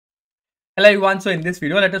Hello everyone, so in this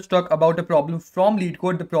video let us talk about a problem from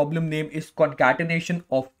LeetCode. The problem name is concatenation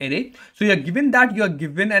of array. So you're given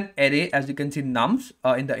an array, as you can see, nums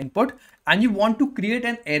in the input, and you want to create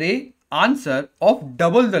an array answer of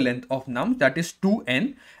double the length of nums, that is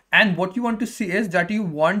 2n. And what you want to see is that you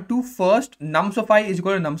want to first nums of I is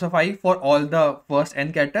equal to nums of I for all the first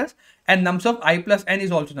n characters, and nums of I plus n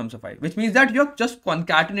is also nums of I, which means that you're just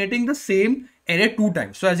concatenating the same array two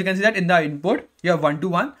times. So as you can see that in the input you have 1 to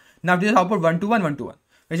 1. Now this is output 1 to 1, 1 to 1,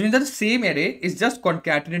 which means that the same array is just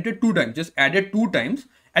concatenated two times, just added two times,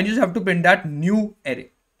 and you just have to print that new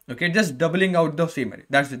array. Okay, just doubling out the same array.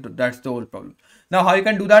 That's it. That's the whole problem. Now how you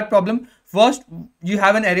can do that problem? First, you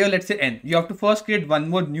have an array of, let's say, n. You have to first create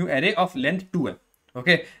one more new array of length 2n.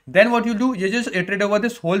 Okay, then what you do, you just iterate over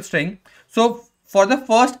this whole string. So for the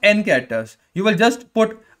first n characters, you will just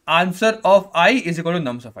put answer of I is equal to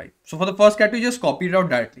nums of I. So for the first character, you just copy it out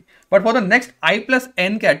directly. But for the next I plus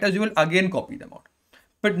n characters, you will again copy them out.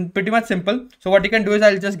 But pretty much simple. So what you can do is,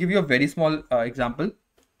 I'll just give you a very small example.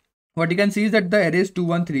 What you can see is that the array is 2,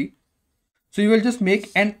 1, 3. So you will just make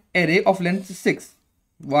an array of length 6.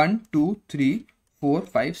 1, 2, 3, 4,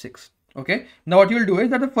 5, 6. Okay. Now what you will do is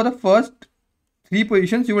that for the first 3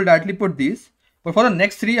 positions, you will directly put these. But for the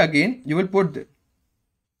next 3 again, you will put this.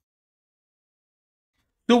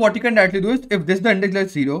 So what you can directly do is, if this is the index like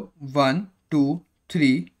 0, 1, 2,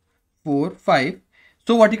 3, 4, 5.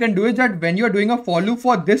 So what you can do is that when you are doing a for loop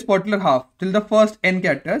for this particular half till the first n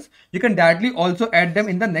characters, you can directly also add them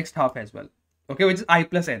in the next half as well. Okay, which is I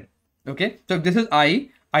plus n. Okay, so if this is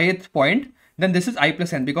ith point, then this is I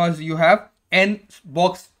plus n, because you have n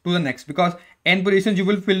box to the next, because n positions you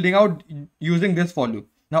will filling out using this for loop.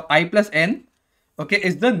 Now I plus n, okay,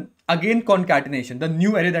 is the again concatenation, the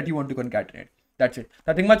new array that you want to concatenate. That's it.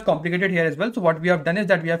 Nothing much complicated here as well. So what we have done is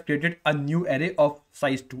that we have created a new array of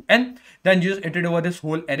size 2n. Then you just iterate over this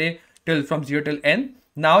whole array till from 0 till n.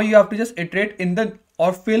 Now you have to just iterate in the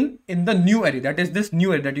or fill in the new array. That is this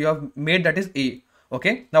new array that you have made, that is a.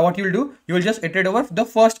 Okay. Now what you will do, you will just iterate over the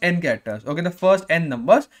first n characters. Okay, the first n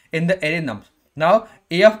numbers in the array nums. Now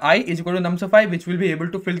a of I is equal to nums of I, which will be able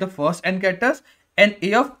to fill the first n characters, and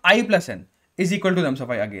a of I plus n is equal to nums of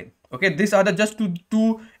I again. Okay, these are the just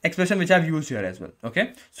two expression which I've used here as well.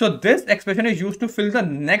 Okay, so this expression is used to fill the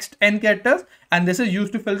next n characters, and this is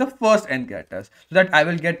used to fill the first n characters, so that I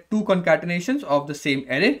will get two concatenations of the same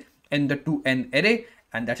array in the 2n array,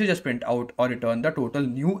 and that will just print out or return the total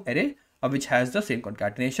new array which has the same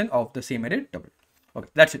concatenation of the same array double. Okay,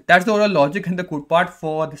 that's it. That's the overall logic and the code part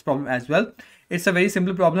for this problem as well. It's a very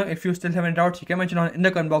simple problem. If you still have any doubts, you can mention on in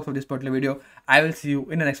the comment box of this particular video. I will see you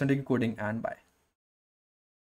in the next one. Thank you, coding, and bye.